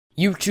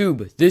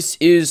YouTube, this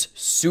is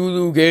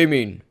Sulu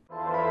Gaming.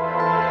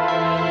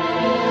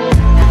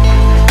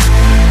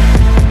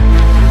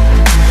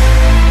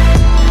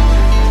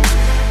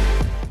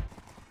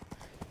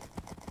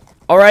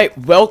 Alright,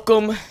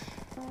 welcome.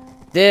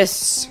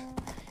 This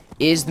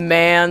is the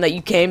man that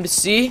you came to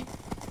see.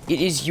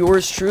 It is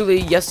yours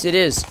truly. Yes, it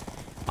is.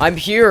 I'm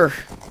here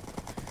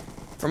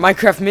for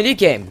Minecraft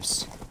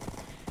minigames.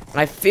 And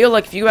I feel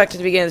like if you go back to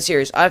the beginning of the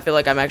series, I feel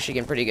like I'm actually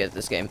getting pretty good at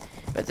this game.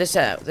 But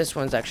this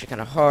one's actually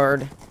kind of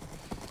hard.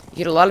 You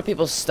get a lot of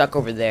people stuck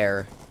over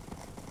there.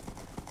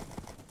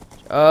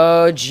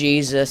 Oh,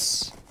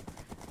 Jesus.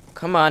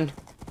 Come on.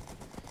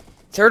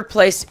 Third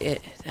place.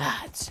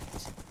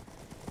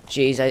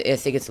 Jeez, I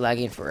think it's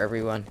lagging for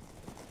everyone.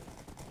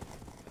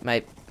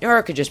 Or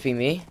it could just be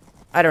me.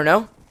 I don't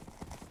know.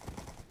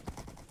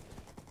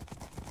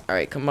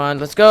 Alright, come on.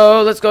 Let's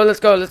go. Let's go. Let's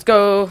go. Let's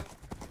go.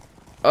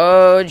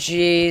 Oh,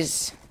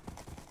 jeez.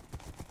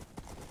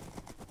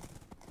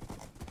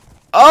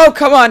 Oh,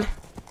 come on.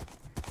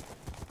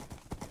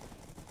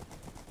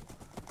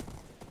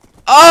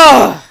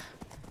 Oh!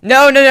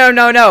 No, no, no,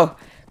 no, no.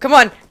 Come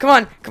on, come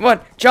on, come on.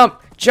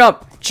 Jump,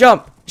 jump,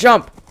 jump,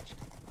 jump.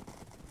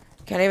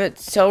 Can't even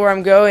tell where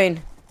I'm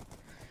going.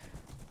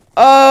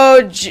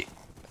 Oh,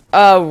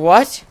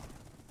 what?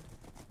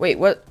 Wait,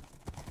 what?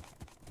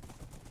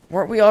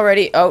 Weren't we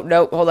already? Oh,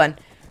 no, hold on.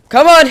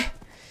 Come on!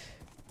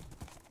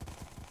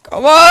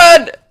 Come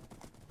on!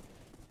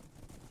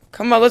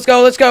 Come on, let's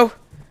go, let's go.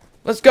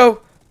 Let's go.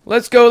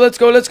 Let's go, let's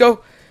go, let's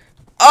go.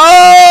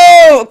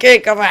 Oh! Okay,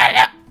 come on.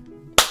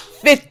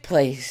 5th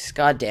place.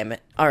 God damn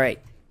it. Alright.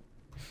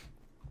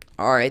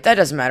 Alright, that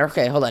doesn't matter.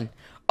 Okay, hold on.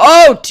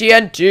 Oh,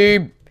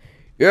 TNT!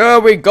 Yeah,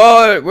 we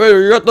got it.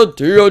 We got the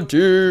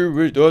TNT.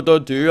 We got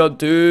the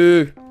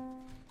TNT.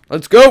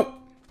 Let's go.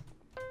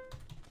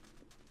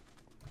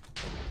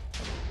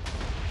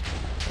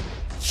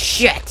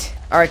 Shit.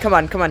 Alright, come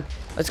on, come on.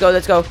 Let's go,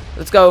 let's go,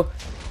 let's go.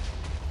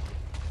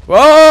 Whoa,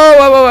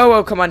 whoa, whoa, whoa,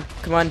 whoa. Come on,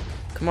 come on,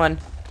 come on,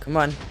 come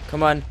on,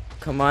 come on,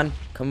 come on,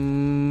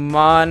 come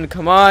on,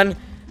 come on.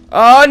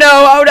 Oh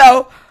no, oh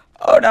no.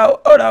 Oh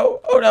no, oh no,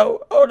 oh no,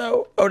 oh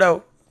no, oh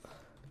no.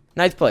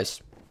 9th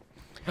place.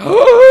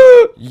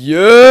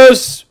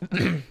 Yes!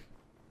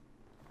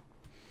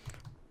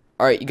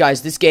 Alright, you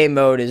guys, this game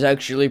mode is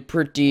actually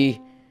pretty...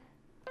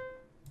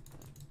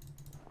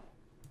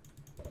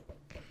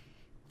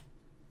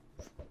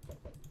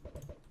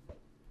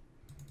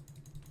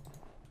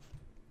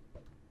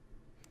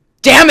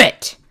 Damn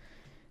it!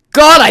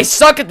 God, I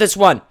suck at this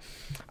one!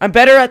 I'm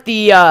better at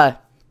the,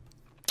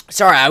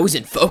 Sorry, I was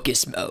in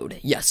focus mode.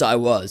 Yes, I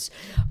was.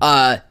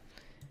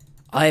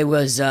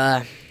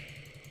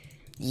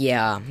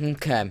 Yeah,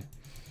 okay.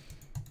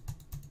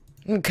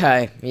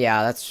 Okay,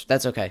 yeah,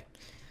 that's okay.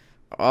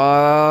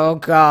 Oh,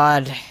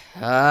 God.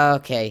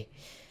 Okay.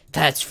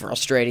 That's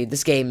frustrating.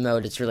 This game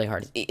mode, it's really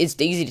hard. It's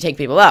easy to take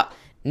people out.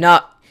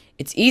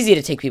 It's easy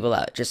to take people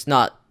out, just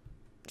not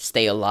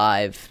stay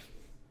alive.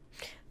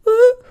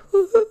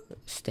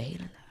 Stay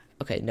alive.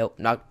 Okay, nope,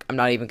 I'm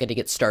not even gonna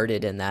get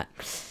started in that.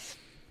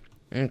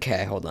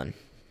 Okay, hold on.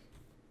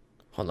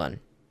 Hold on.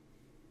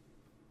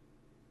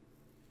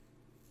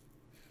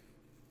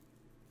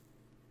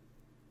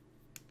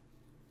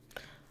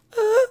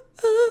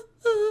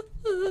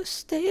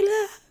 Stay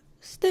alive,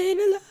 stay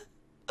alive,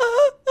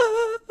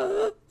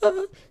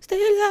 stay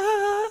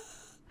alive.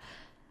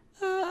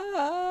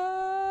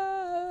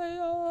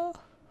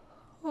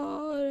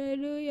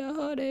 Hallelujah,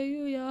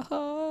 hallelujah,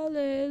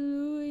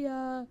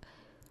 hallelujah.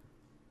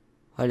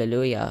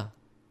 Hallelujah.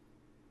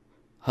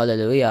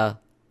 Hallelujah.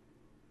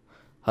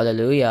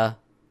 Hallelujah.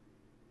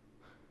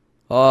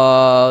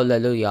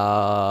 Hallelujah.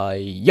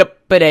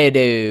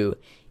 Yippity-doo.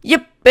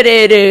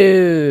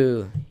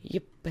 Yippity-doo.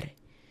 Yippity.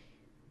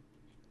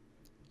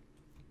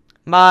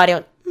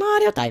 Mario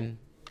time.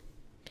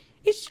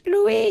 It's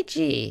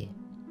Luigi.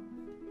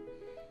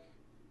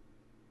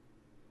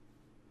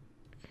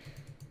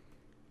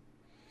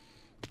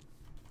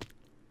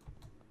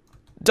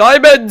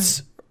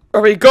 Diamonds!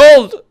 Are we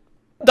gold?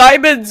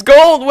 Diamonds,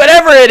 gold,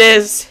 whatever it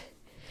is.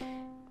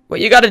 What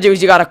you gotta do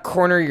is you gotta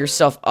corner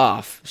yourself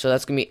off. So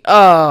that's gonna be...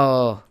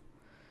 Oh.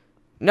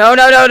 No,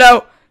 no, no,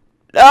 no.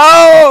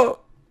 No!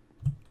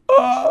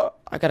 Oh,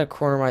 I gotta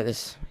corner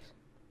this.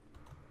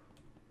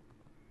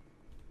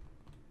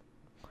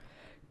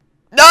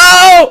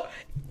 No!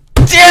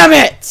 Damn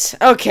it!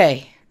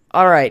 Okay.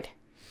 Alright.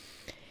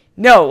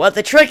 No, what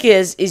the trick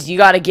is you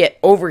gotta get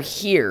over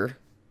here.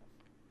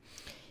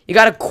 You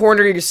gotta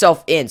corner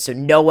yourself in so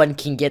no one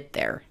can get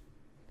there.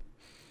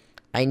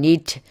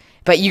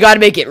 But you gotta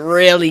make it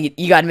really,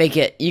 you gotta make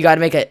it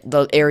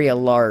the area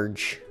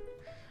large.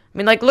 I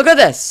mean, like, look at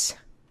this.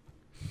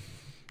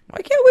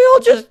 Why can't we all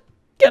just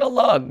get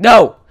along?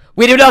 No,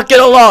 we do not get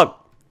along.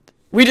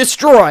 We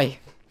destroy.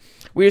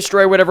 We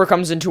destroy whatever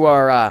comes into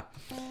our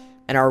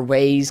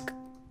ways.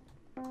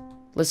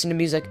 Listen to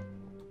music.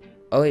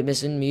 Oh, wait,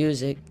 missing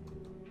music.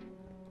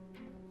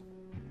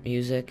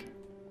 Music.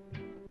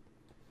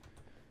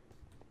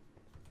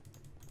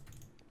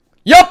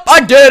 Yup, I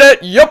did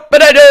it! Yup,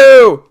 and I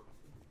do!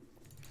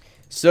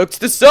 Sucks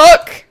to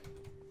suck!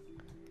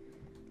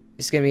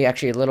 It's gonna be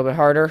actually a little bit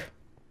harder.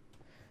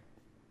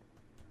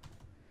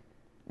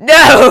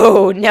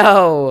 No!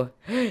 No!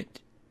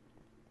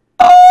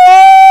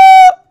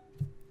 Oh!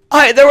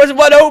 There was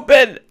one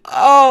open!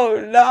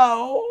 Oh,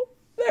 no!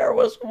 There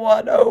was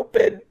one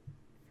open.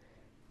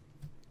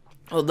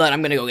 Hold on,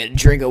 I'm gonna go get a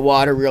drink of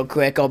water real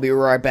quick. I'll be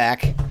right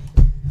back.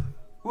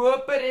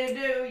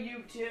 Whoop-a-doo,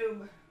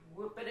 YouTube.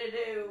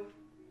 Whoop-a-doo.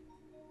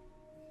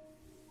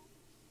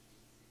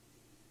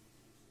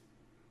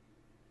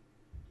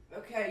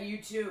 Okay,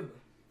 YouTube.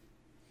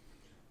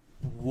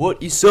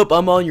 What is up?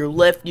 I'm on your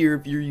left ear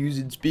if you're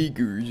using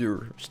speakers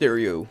or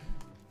stereo.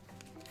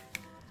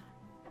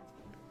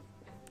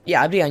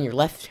 Yeah, I'd be on your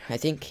left, I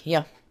think.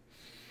 Yeah.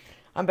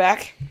 I'm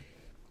back.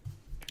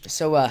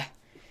 So, let's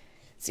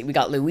see, we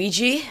got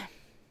Luigi,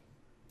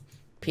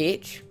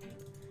 Peach,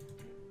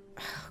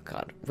 oh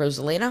god,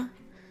 Rosalina,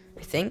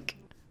 I think,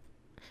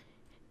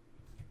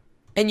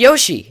 and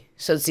Yoshi.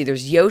 So let's see,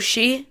 there's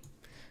Yoshi,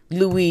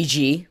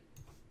 Luigi,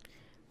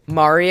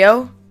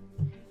 Mario,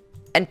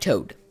 and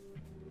Toad.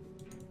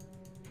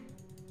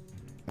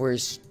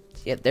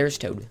 Yeah, there's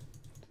Toad.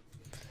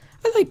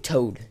 I like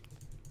Toad.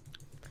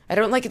 I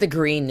don't like the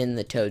green in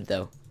the Toad,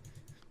 though.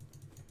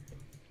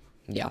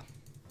 Yeah.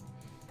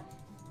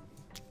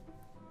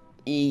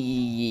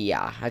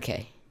 Yeah,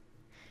 okay.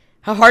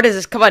 How hard is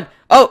this? Come on.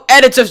 Oh,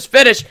 and it's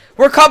finished.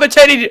 We're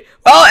commentating.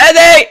 Oh, and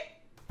they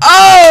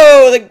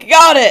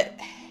got it.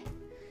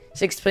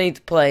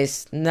 16th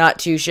place. Not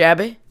too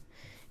shabby.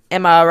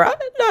 Am I right?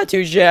 Not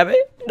too shabby.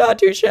 Not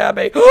too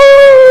shabby.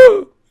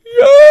 Oh,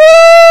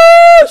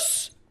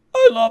 yes!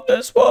 I love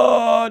this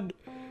one.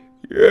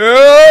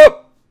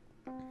 Yep.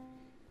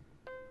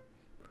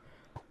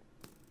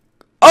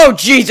 Oh,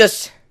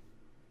 Jesus.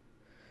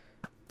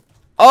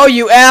 Oh,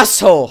 you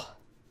asshole.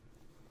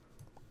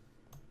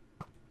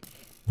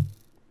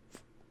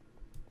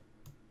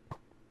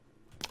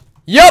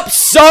 Yup,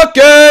 suck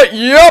it.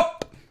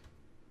 Yup.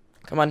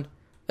 Come on.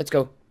 Let's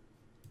go.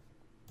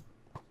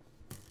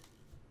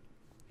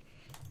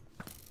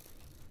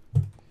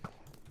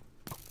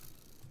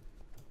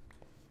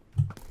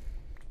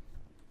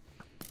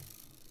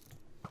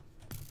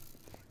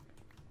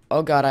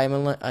 Oh god,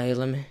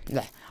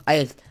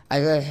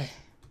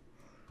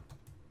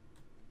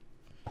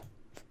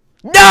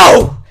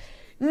 No!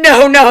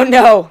 No, no,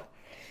 no!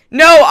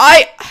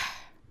 No,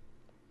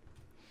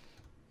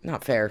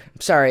 Not fair.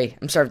 I'm sorry.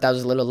 I'm sorry if that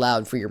was a little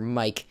loud for your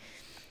mic.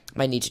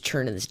 Might need to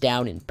turn this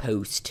down in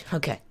post.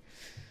 Okay.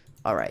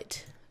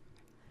 Alright.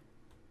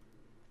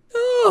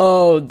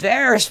 Oh,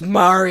 there's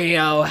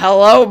Mario.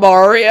 Hello,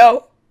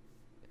 Mario.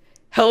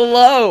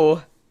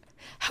 Hello.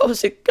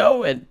 How's it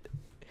going?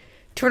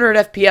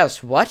 200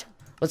 FPS. What?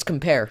 Let's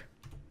compare.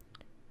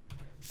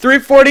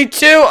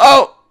 342.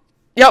 Oh.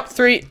 Yep.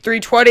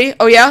 320.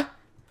 Oh, yeah.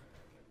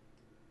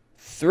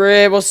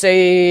 We'll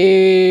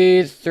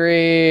say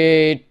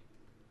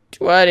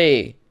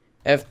 320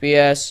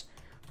 FPS.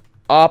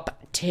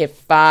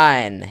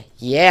 Optifine.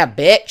 Yeah,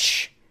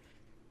 bitch.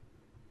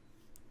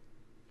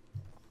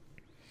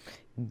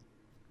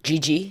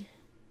 GG.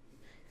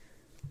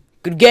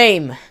 Good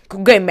game.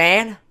 Good game,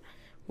 man.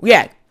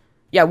 Yeah,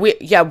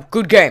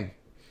 good game.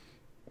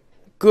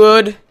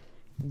 Good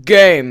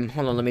game.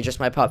 Hold on, let me adjust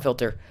my pop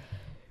filter.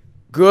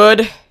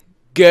 Good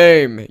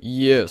game.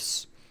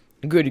 Yes.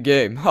 Good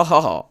game. Ha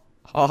ha ha.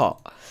 Ha ha.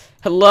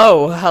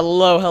 Hello,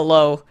 hello,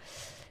 hello.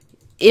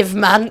 Get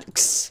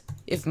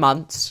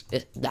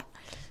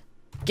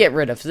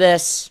rid of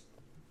this.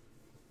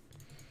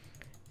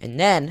 And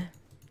then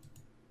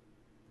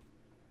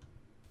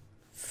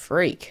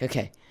freak.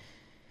 Okay.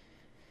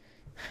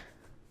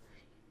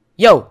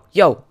 Yo,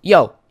 whoa.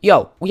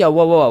 Yo,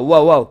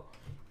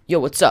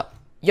 what's up?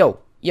 Yo,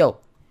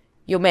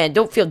 man,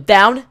 don't feel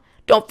down.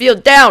 Don't feel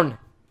down.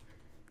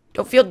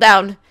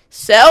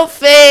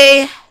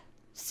 Selfie.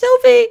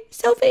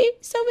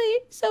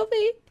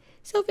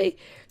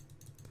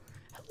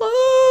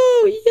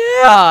 Hello.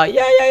 Yeah.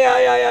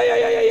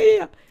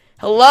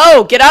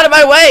 Hello, get out of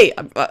my way.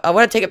 I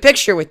want to take a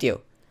picture with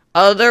you.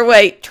 Other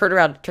way. Turn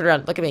around.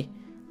 Look at me.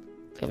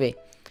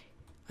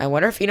 I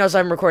wonder if he knows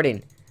I'm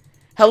recording.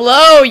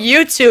 Hello,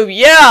 YouTube.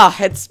 Yeah,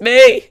 it's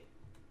me.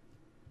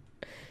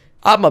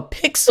 I'm a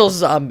pixel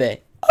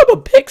zombie.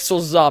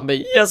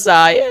 Yes,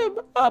 I am.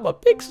 I'm a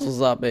pixel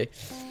zombie.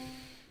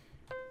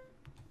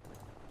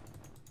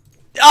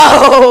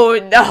 Oh,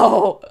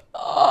 no.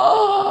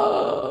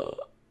 Oh.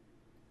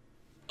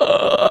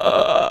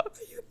 Are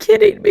you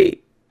kidding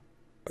me?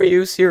 Are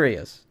you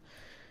serious?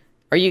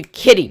 Are you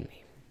kidding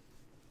me?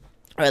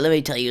 Alright, let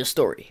me tell you a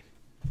story.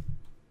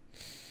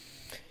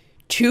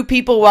 Two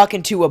people walk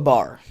into a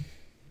bar.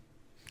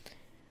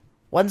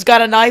 One's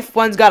got a knife,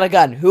 one's got a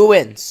gun. Who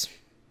wins?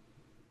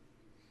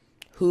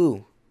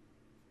 Who?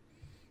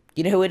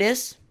 You know who it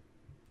is?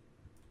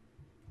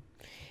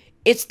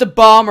 It's the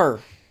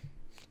bomber.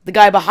 The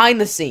guy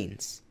behind the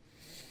scenes.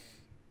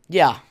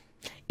 Yeah.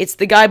 It's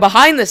the guy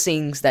behind the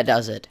scenes that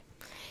does it.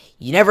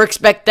 You never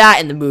expect that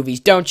in the movies,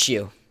 don't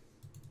you?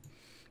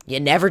 You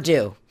never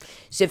do.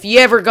 So if you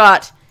ever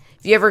got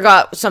If you ever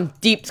got some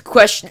deep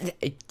question,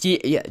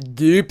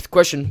 deep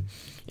question,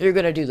 you're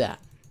gonna do that.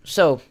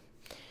 So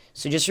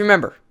just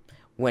remember,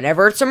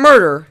 whenever it's a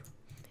murder,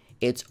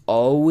 it's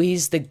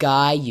always the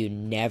guy you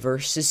never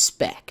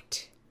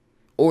suspect,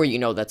 or you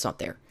know that's not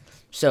there.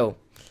 So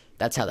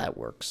that's how that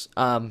works.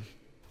 Hold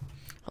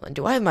on,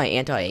 do I have my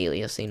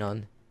anti-aliasing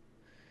on?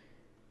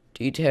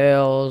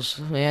 Details,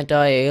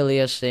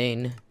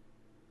 anti-aliasing.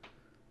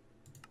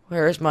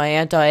 Where's my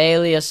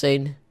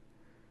anti-aliasing?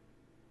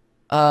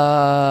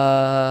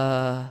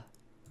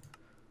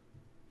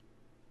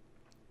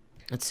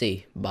 Let's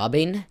see.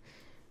 Bobbing.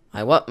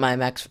 I want my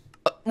max.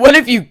 What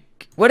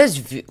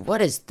does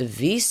the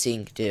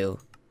V-Sync do?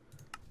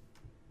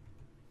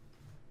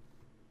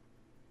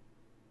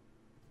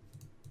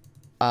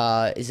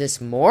 Is this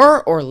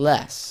more or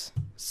less?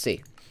 Let's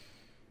see.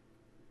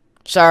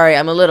 Sorry,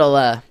 I'm a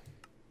little,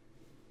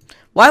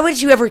 Why would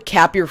you ever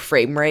cap your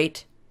frame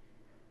rate?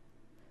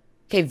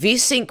 Okay,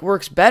 V-Sync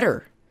works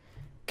better.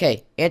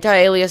 Okay,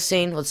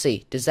 anti-aliasing, let's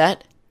see. Does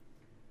that?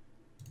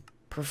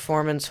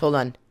 Performance, hold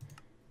on.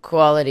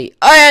 Quality.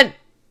 And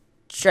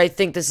I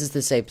think this is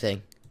the same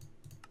thing.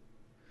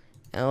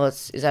 Now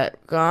is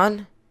that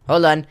gone?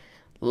 Hold on.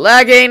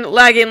 Lagging. Oh,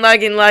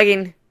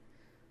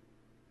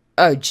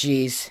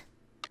 jeez.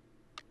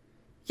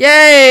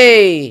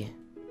 Yay!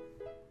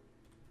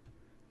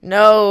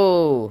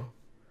 No.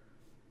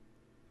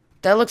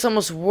 That looks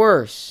almost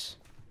worse.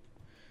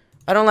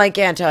 I don't like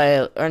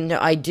or no,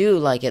 I do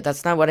like it.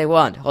 That's not what I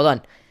want. Hold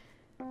on.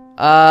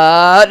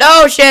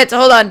 No shit!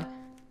 Hold on.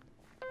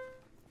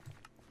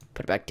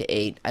 Put it back to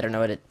 8. I don't know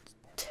what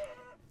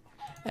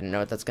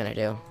that's gonna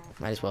do.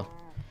 Might as well.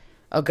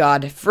 Oh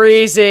god.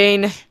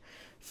 Freezing.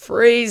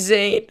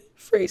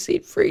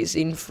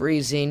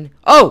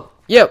 Oh!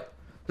 Yep.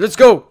 Let's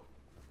go.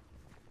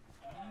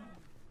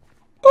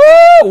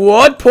 Oh!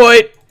 1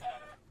 point.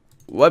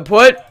 1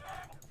 point.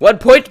 1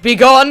 point be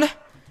gone.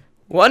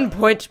 1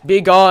 point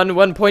be gone.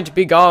 1 point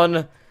be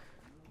gone.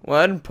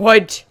 1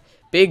 point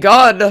be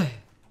gone.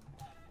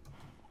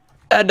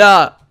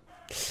 And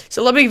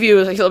so let me give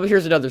you.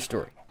 Here's another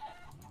story.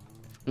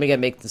 Let me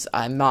make this.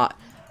 I'm not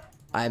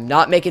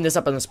making this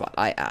up on the spot.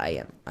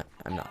 I am.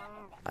 I'm not.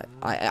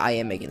 I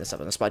am making this up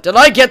on the spot. Did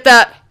I get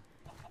that?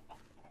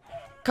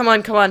 Come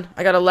on.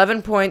 I got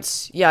 11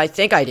 points. Yeah, I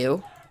think I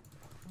do.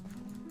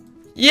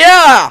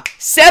 Yeah!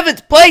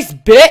 7th place,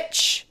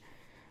 bitch!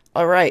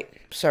 Alright.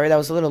 Sorry, that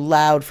was a little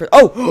loud for...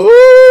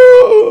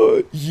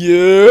 Oh!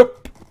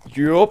 Yep.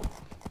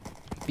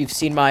 If you've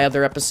seen my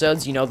other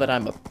episodes, you know that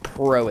I'm a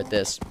pro at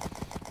this.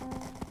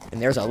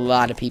 And there's a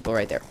lot of people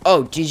right there.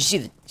 Oh, did you see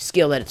the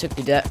skill that it took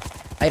to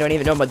I don't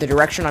even know about the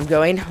direction I'm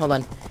going. Hold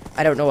on.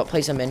 I don't know what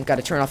place I'm in.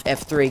 Gotta turn off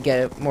F3, get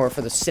it more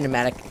for the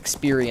cinematic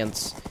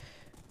experience.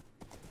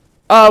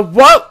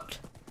 What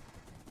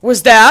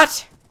was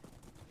that?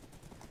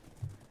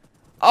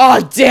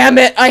 Oh, damn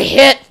it. I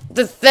hit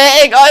the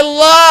thing. I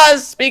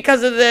lost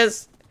because of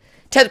this.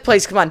 10th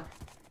place. Come on.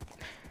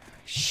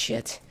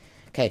 Shit.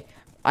 Okay.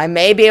 I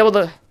may be able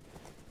to...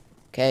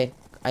 Okay.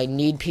 I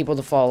need people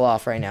to fall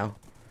off right now.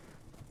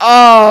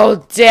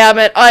 Oh, damn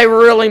it. I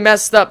really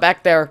messed up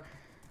back there.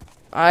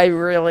 I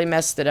really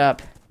messed it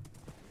up.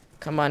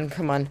 Come on.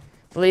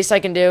 The least I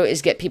can do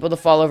is get people to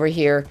fall over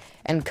here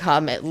and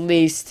come at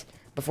least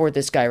before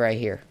this guy right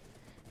here.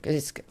 'Cause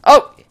it's...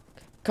 Oh!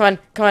 Come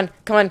on.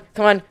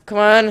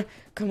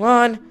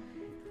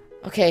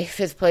 Okay,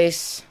 5th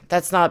place.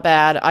 That's not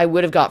bad. I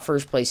would have got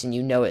 1st place, and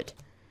you know it.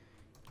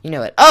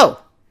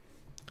 Oh!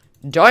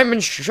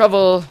 Diamond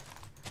shovel.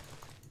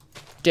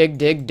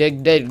 Dig.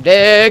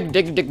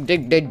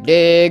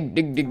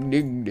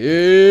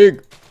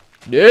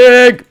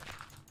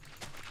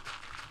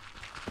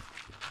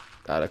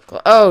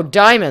 Oh,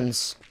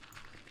 diamonds.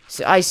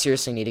 See, I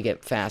seriously need to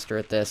get faster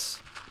at this.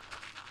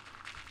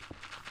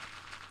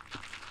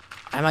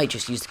 I might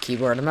just use the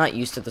keyboard. I'm not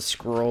used to the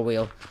scroll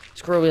wheel.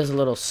 Scroll wheel is a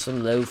little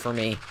slow for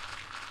me.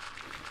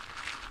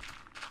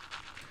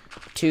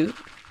 2,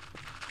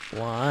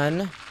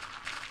 1.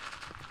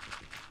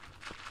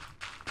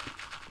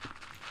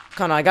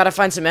 Come on, I gotta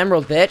find some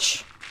emerald,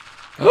 bitch.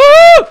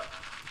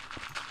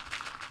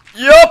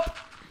 Yup.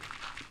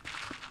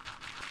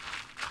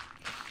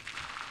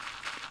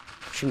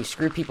 Should we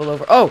screw people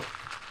over? Oh,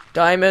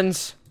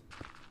 diamonds.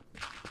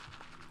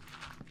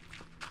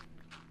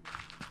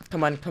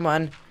 Come on.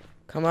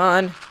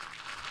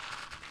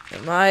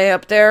 Am I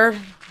up there?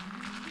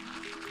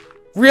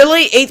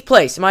 Really? 8th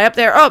place. Am I up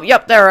there? Oh,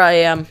 yep, there I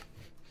am.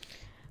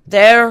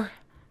 There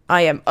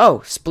I am.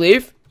 Oh,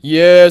 Spleef?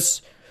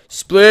 Yes.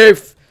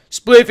 Spleef.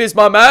 Spleef is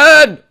my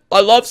man.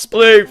 I love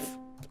Spleef.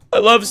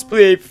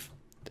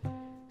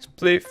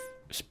 Spleef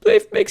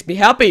makes me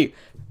happy.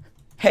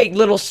 Hey,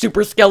 little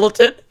super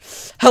skeleton.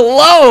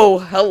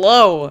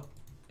 Hello.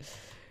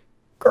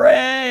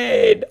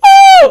 Great.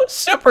 Oh,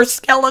 super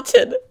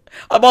skeleton.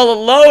 I'm all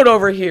alone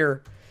over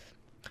here.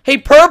 Hey,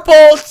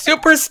 purple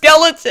super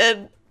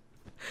skeleton.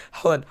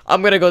 Hold on.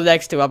 I'm gonna go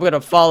next to him. I'm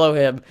gonna follow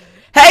him.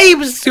 Hey,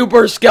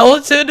 super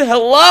skeleton.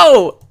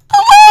 Hello.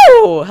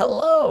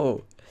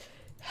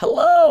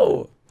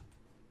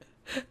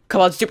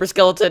 Come on, Super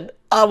Skeleton.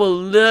 I will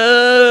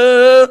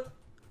love.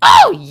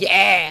 Oh,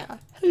 yeah.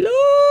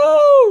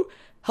 Hello.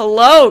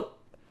 Hello.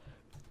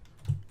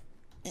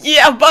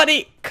 Yeah,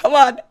 buddy. Come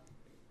on.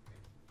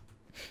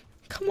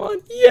 Come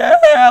on.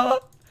 Yeah.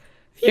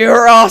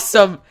 You're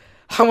awesome.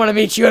 I want to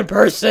meet you in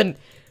person.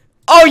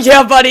 Oh,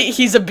 yeah, buddy.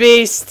 He's a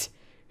beast.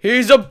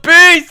 He's a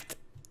beast.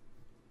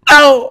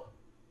 Oh.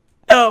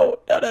 No.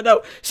 No, no,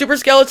 no. Super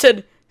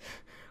Skeleton.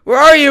 Where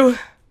are you?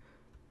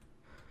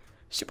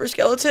 Super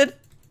Skeleton.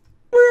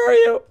 Where are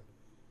you?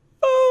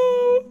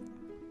 Oh.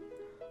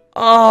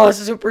 Oh,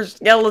 Super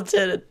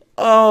Skeleton.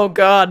 Oh,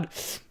 God.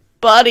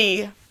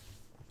 Buddy.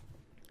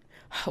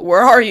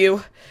 Where are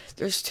you?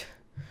 There's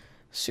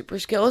Super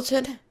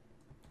Skeleton?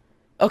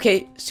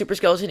 Okay, Super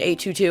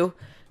SkeletonMan822.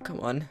 Come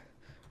on.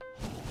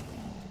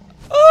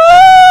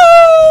 Oh,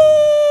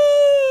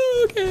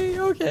 okay,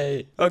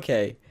 okay,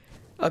 okay,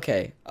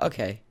 okay,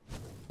 okay,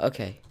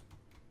 okay.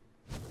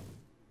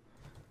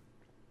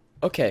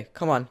 Okay,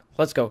 come on.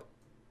 Let's go.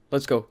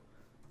 Let's go.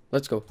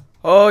 Let's go.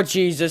 Oh,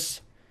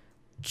 Jesus.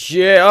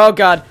 Oh,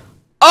 God.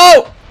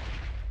 Oh!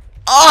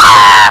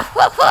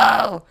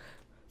 Oh!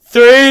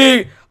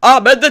 3!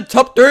 I'm in the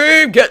top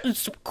 3! Getting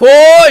some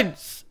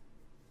coins!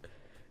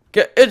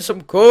 Getting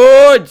some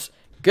coins!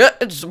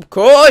 Getting some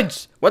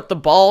coins! What the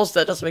balls?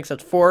 That doesn't make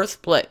sense.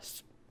 4th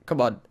place.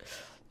 Come on.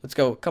 Let's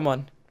go. Come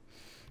on.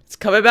 It's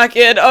coming back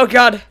in. Oh,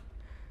 God.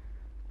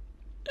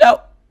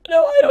 No.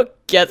 No, I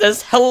don't get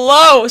this.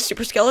 Hello,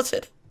 Super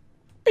Skeleton.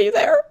 Are you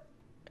there?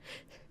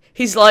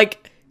 He's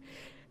like,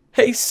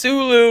 hey,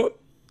 Sulu,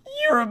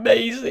 you're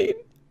amazing.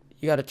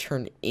 You gotta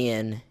turn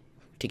in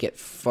to get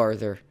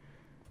farther.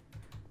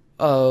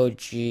 Oh,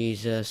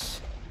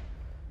 Jesus.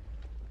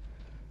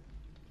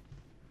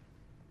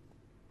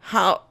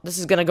 How? This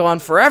is gonna go on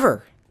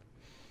forever.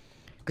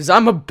 Because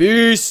I'm a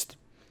beast.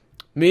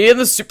 Me and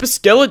the Super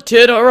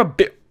Skeleton are a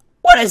bit.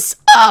 What is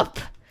up?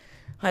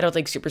 I don't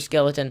think Super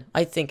Skeleton.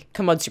 I think.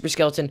 Come on, Super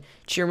Skeleton.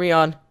 Cheer me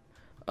on.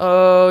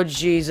 Oh,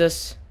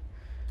 Jesus.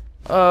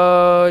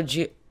 Oh,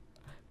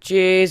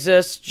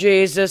 Jesus.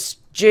 Jesus.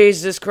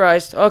 Jesus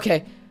Christ.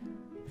 Okay.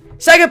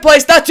 2nd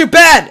place. Not too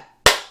bad.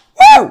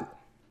 Woo!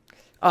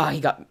 Oh, he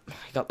got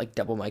like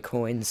double my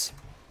coins.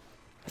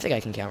 I think I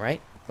can count, right?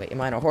 Wait,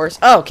 am I on a horse?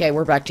 Oh, okay,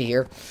 we're back to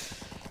here.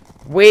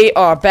 We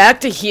are back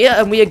to here,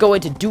 and we are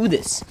going to do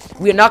this.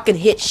 We are not going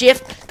to hit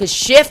shift, because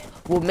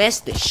shift will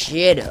mess the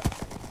shit up.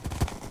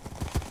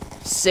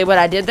 See what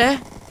I did there?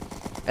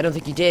 I don't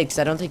think you did, because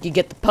I don't think you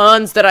get the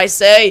puns that I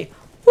say.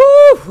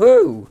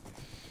 Woo-hoo!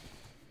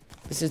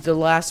 This is the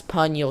last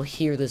pun you'll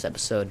hear this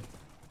episode.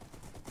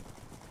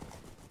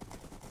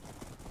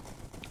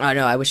 I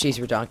know, I wish these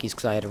were donkeys,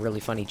 because I had a really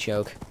funny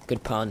joke.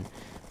 Good pun.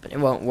 But it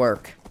won't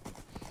work.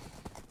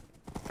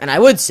 And I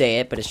would say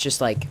it, but it's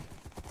just like...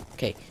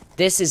 Okay,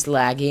 this is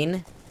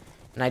lagging,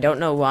 and I don't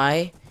know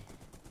why.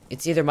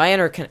 It's either my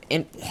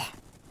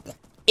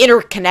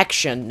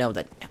interconnection. No,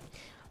 that...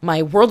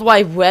 My World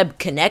Wide Web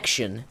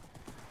connection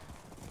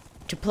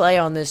to play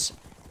on this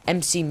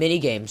MC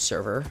MiniGames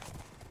server.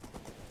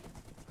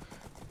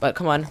 But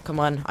come on, come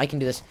on, I can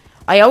do this.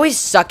 I always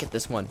suck at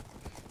this one,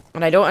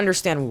 and I don't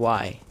understand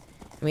why.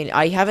 I mean,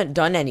 I haven't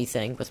done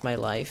anything with my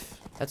life.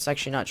 That's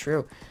actually not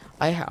true.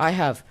 I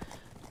have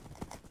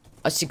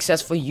a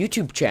successful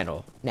YouTube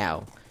channel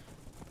now.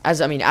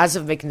 As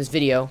of making this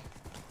video,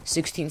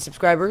 16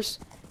 subscribers.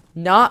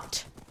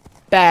 Not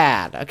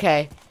bad,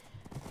 okay?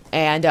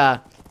 And,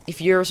 if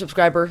you're a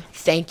subscriber,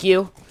 thank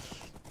you.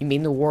 You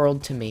mean the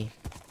world to me.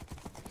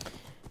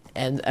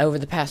 And over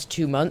the past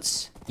 2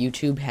 months,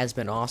 YouTube has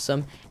been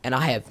awesome, and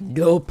I have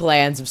no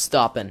plans of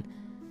stopping.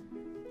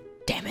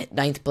 Damn it,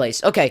 9th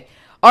place. Okay,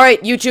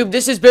 alright, YouTube,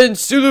 this has been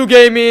Sulu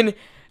Gaming,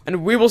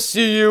 and we will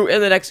see you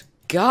in the next...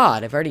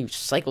 God, I've already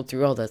cycled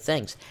through all the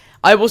things.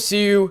 I will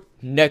see you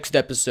next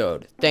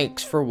episode.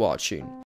 Thanks for watching.